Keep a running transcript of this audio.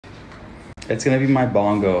It's gonna be my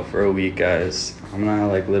bongo for a week, guys. I'm gonna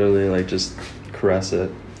like literally like just caress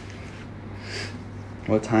it.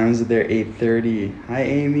 What time is it there? 8:30. Hi,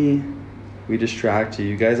 Amy. We distract you.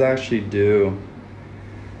 You guys actually do.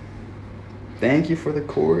 Thank you for the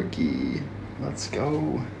corgi. Let's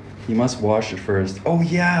go. You must wash it first. Oh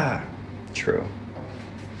yeah. True.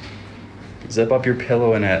 Zip up your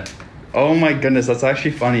pillow in it. Oh my goodness, that's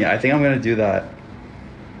actually funny. I think I'm gonna do that.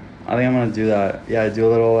 Yeah, do a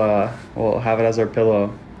little, we'll have it as our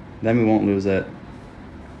pillow. Then we won't lose it.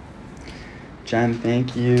 Jen,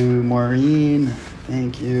 thank you. Maureen,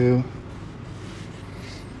 thank you.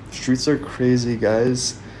 Streets are crazy,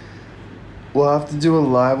 guys. We'll have to do a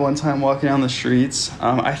live one time walking down the streets.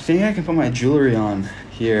 I think I can put my jewelry on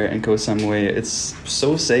here in Koh Samui. It's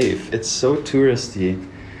so safe. It's so touristy.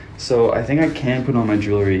 So I think I can put on my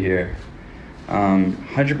jewelry here.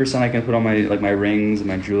 100% I can put on my rings and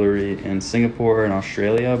my jewelry in Singapore and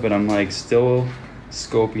Australia, but I'm like still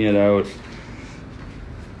scoping it out.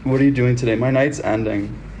 What are you doing today? My night's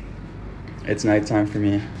ending. It's nighttime for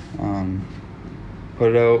me.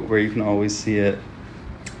 Put it out where you can always see it.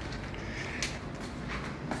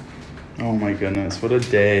 Oh my goodness, what a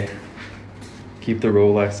day. Keep the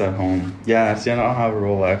Rolex at home. Yeah, see, I don't have a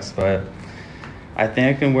Rolex, but I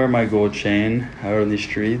think I can wear my gold chain out on the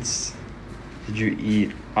streets. Did you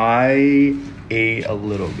eat? I ate a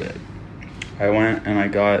little bit. I went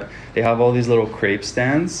and they have all these little crepe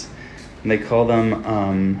stands, and they call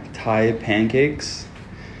them Thai pancakes,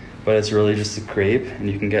 but it's really just a crepe, and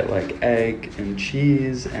you can get like egg and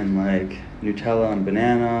cheese and like Nutella and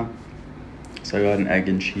banana. So I got an egg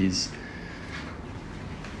and cheese.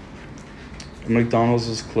 McDonald's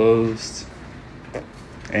was closed.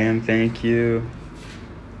 And thank you.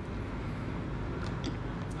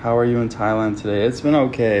 How are you in Thailand today? It's been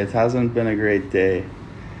okay. It hasn't been a great day,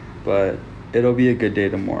 but it'll be a good day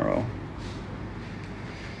tomorrow.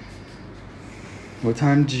 What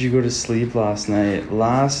time did you go to sleep last night?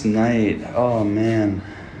 Last night, oh man.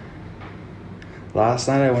 Last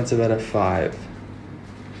night I went to bed at 5.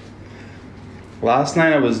 Last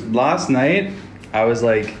night I was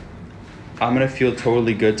like, I'm gonna feel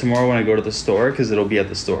totally good tomorrow when I go to the store because it'll be at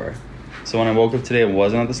the store. So when I woke up today, it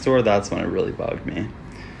wasn't at the store. That's when it really bugged me.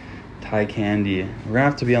 Thai candy. We're gonna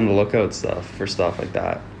have to be on the lookout for stuff like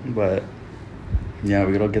that. But yeah,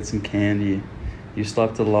 we gotta get some candy. You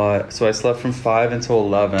slept a lot. So I slept from 5 until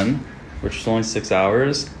 11, which was only 6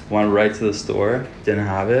 hours. Went right to the store, didn't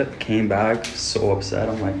have it. Came back, so upset.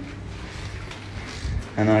 I'm like,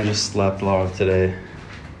 and then I just slept a lot of today.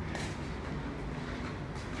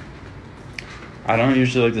 I don't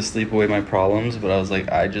usually like to sleep away my problems, but I was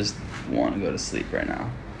like, I just want to go to sleep right now.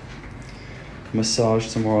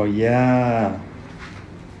 Massage tomorrow, yeah.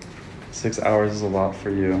 6 hours is a lot for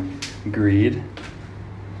you. Agreed.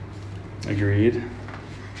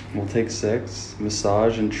 We'll take 6.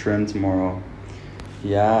 Massage and trim tomorrow.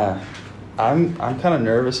 Yeah. I'm kind of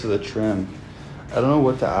nervous for the trim. I don't know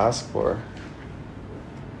what to ask for.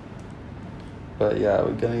 But yeah,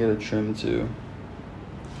 we're gonna get a trim too.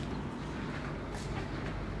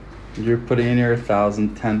 You're putting in your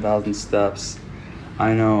 10,000 steps.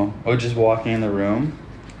 I know. Oh, just walking in the room.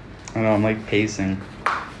 I know, I'm like pacing.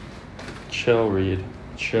 Chill, Reid.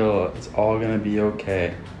 Chill. It's all gonna be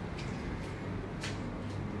okay.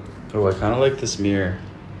 Oh, I kind of like this mirror.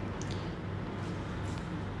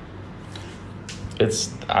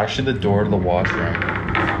 It's actually the door to the washroom.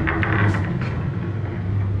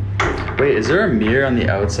 Wait, is there a mirror on the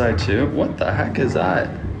outside too? What the heck is that?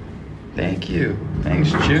 Thank you.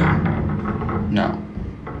 Thanks, Ju. No.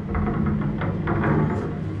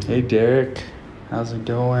 Hey, Derek. How's it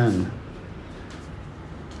going?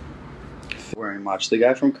 Very much. The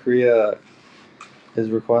guy from Korea is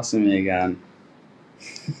requesting me again.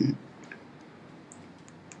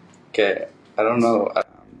 Okay, I don't know. I'm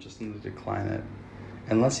just going to decline it.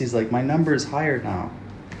 Unless he's like, my number is higher now.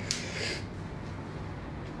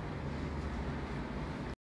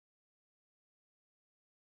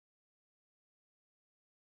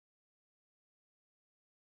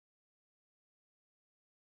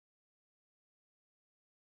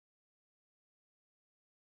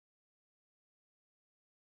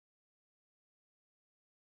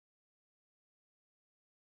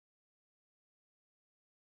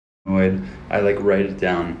 I like write it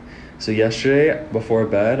down. So yesterday before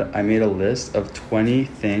bed, I made a list of 20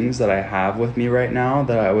 things that I have with me right now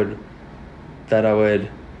that would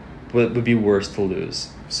be worse to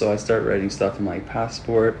lose. So I start writing stuff in like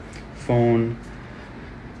passport, phone,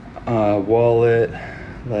 wallet,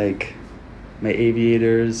 like my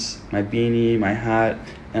aviators, my beanie, my hat,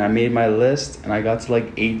 And I made my list, and I got to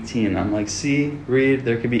like 18. I'm like, see, Reid,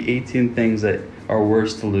 there could be 18 things that are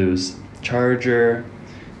worse to lose. Charger,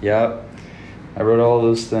 yep. I wrote all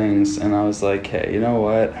those things, and I was like, hey, you know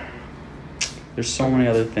what? There's so many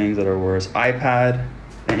other things that are worse. iPad,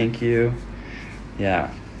 thank you.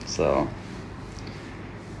 Yeah, so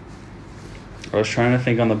I was trying to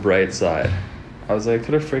think on the bright side. I was like, I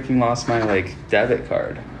could have freaking lost my like debit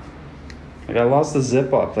card. Like I lost the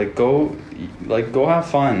zip up. Like go have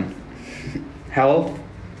fun. Health,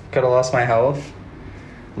 could have lost my health.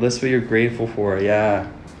 List what you're grateful for. Yeah,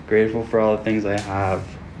 grateful for all the things I have,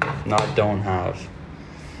 not don't have.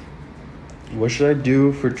 What should I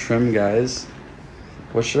do for trim, guys?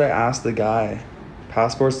 What should I ask the guy?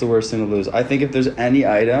 Passport's the worst thing to lose. I think if there's any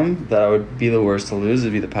item that would be the worst to lose,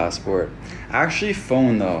 it'd be the passport. Actually,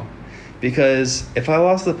 phone though. Because if I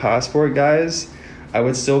lost the passport, guys, I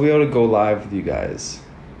would still be able to go live with you guys.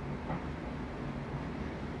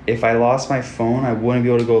 If I lost my phone, I wouldn't be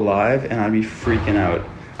able to go live and I'd be freaking out.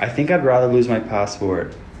 I think I'd rather lose my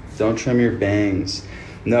passport. Don't trim your bangs.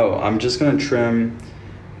 No, I'm just gonna trim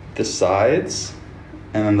the sides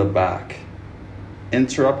and then the back.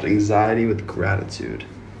 Interrupt anxiety with gratitude.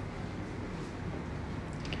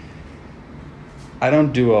 I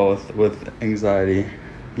don't do well with anxiety.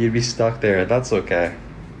 You'd be stuck there. That's okay.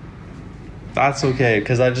 That's okay,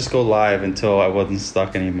 because I just go live until I wasn't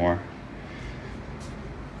stuck anymore.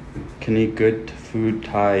 Can eat good food,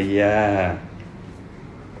 Thai, yeah.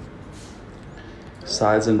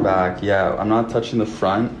 Sides and back, yeah. I'm not touching the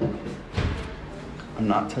front. I'm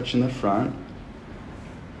not touching the front.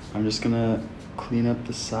 I'm just gonna clean up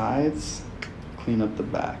the sides, clean up the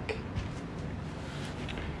back.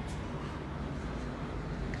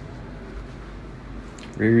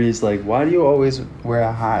 Riri's like, why do you always wear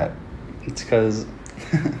a hat? It's because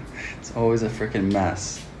it's always a freaking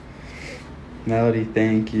mess. Melody,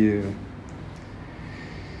 thank you.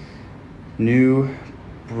 New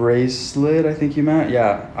bracelet, I think you meant?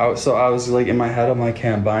 Yeah, so I was like in my head, I'm like,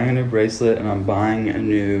 hey, I'm buying a new bracelet and I'm buying a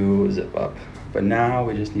new zip up. But now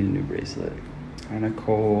we just need a new bracelet. Hi,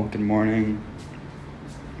 Nicole, good morning.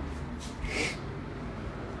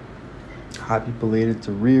 Happy belated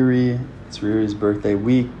to Riri. It's Riri's birthday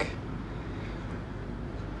week.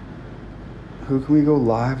 Who can we go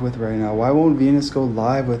live with right now? Why won't Venus go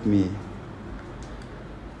live with me?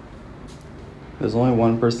 There's only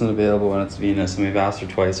one person available and it's Venus, and we've asked her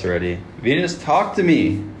twice already. Venus, talk to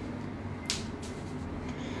me.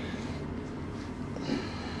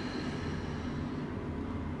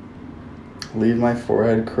 Leave my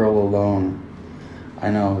forehead curl alone. I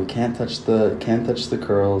know, we can't touch the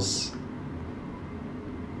curls.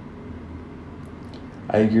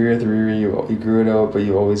 I agree with Riri, you grew it out, but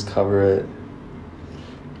you always cover it.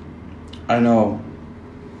 I know.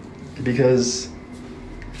 Because,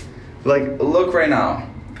 like, look right now.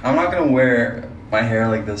 I'm not gonna wear my hair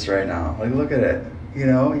like this right now. Like, look at it. You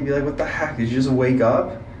know, you'd be like, what the heck? Did you just wake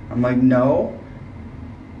up? I'm like, no.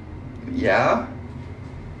 Yeah?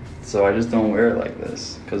 So I just don't wear it like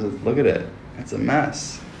this. Because look at it. It's a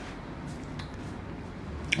mess.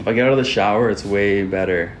 If I get out of the shower, it's way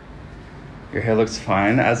better. Your hair looks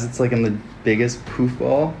fine as it's like in the biggest poof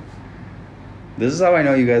ball. This is how I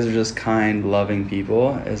know you guys are just kind, loving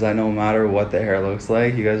people, is I no matter what the hair looks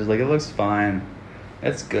like, you guys are like, it looks fine.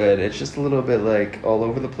 It's good. It's just a little bit like all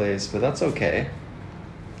over the place, but that's okay.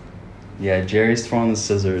 Yeah, Jerry's throwing the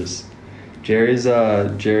scissors. Jerry's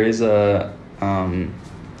oh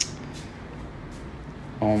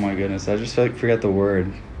my goodness, I just forget the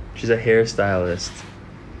word. She's a hairstylist.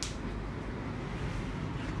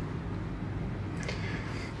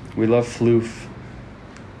 We love floof.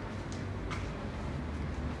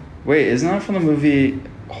 Wait, isn't that from the movie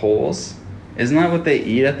Holes? Isn't that what they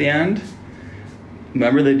eat at the end?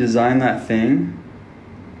 Remember they designed that thing?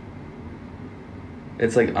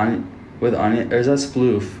 It's like with onion, or is that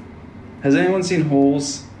sploof? Has anyone seen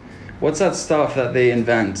Holes? What's that stuff that they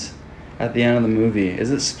invent at the end of the movie?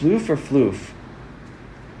 Is it sploof or floof?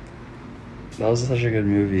 That was such a good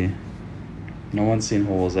movie. No one's seen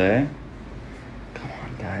Holes, eh?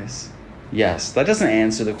 Guys, yes, that doesn't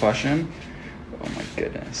answer the question. Oh my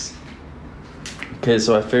goodness. Okay,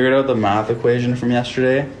 so I figured out the math equation from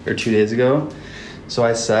yesterday or 2 days ago. So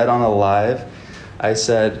I said on a live, I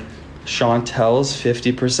said Chantel's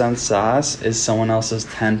 50% sauce is someone else's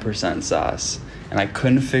 10% sauce, and I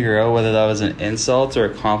couldn't figure out whether that was an insult or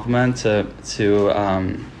a compliment to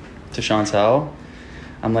Chantel.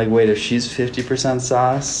 I'm like, wait, if she's 50%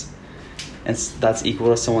 sauce and that's equal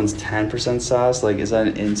to someone's 10% sauce, like, is that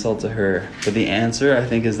an insult to her? But the answer, I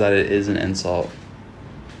think, is that it is an insult,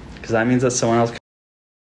 because that means that someone else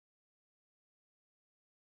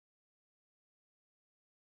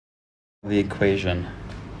the equation.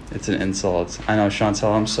 It's an insult. I know,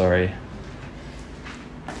 Chantel, I'm sorry.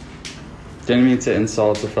 Didn't mean to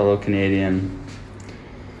insult a fellow Canadian.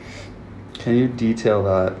 Can you detail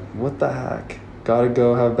that? What the heck? Gotta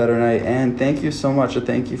go, have a better night. And thank you so much.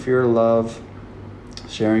 Thank you for your love.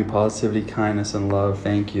 Sharing positivity, kindness, and love.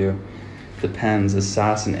 Thank you. Depends.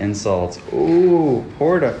 Assassin insults. Ooh,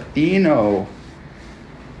 Portofino.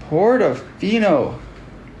 Portofino.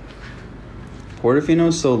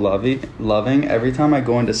 Portofino's so loving. Every time I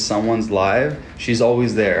go into someone's live, she's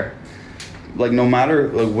always there. Like, no matter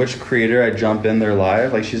like which creator I jump in their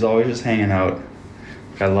live, like, she's always just hanging out.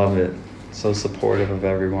 I love it. So supportive of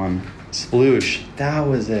everyone. Sploosh. That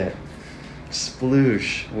was it.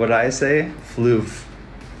 Sploosh. What'd I say? Floof.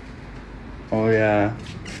 Oh, yeah.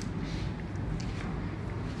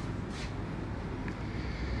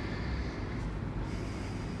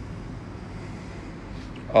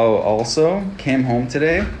 Oh, also, came home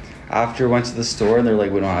today after went to the store and they're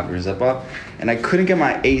like, we don't have your zip up. And I couldn't get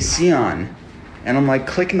my AC on. And I'm like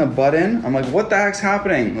clicking the button. I'm like, what the heck's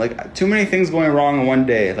happening? Like, too many things going wrong in one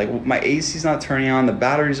day. Like, my AC's not turning on. The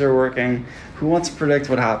batteries are working. Who wants to predict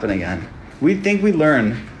what happened again? We think we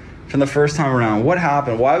learned from the first time around. What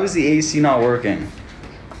happened? Why was the AC not working?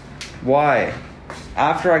 Why?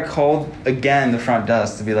 After I called again the front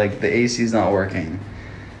desk to be like, the AC's not working.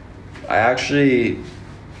 I actually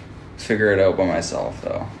figure it out by myself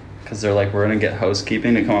though, because they're like, we're gonna get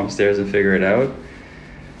housekeeping to come upstairs and figure it out.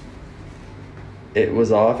 It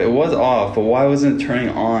was off, but why wasn't it turning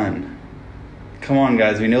on? Come on,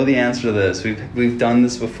 guys, we know the answer to this. We've done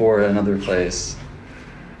this before at another place.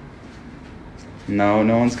 No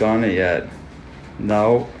one's gone it yet.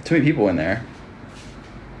 No, too many people in there.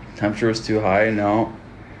 Temperature was too high. No.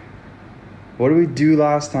 What did we do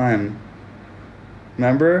last time?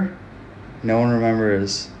 Remember? No one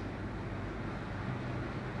remembers.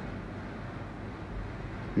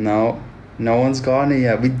 No one's gotten it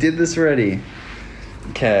yet. We did this already.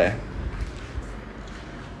 Okay.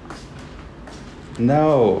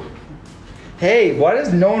 No. Hey, why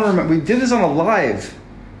does no one remember? We did this on a live.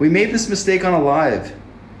 We made this mistake on a live.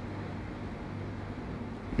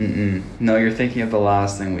 No, you're thinking of the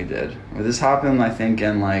last thing we did. This happened, I think,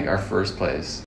 in like our first place.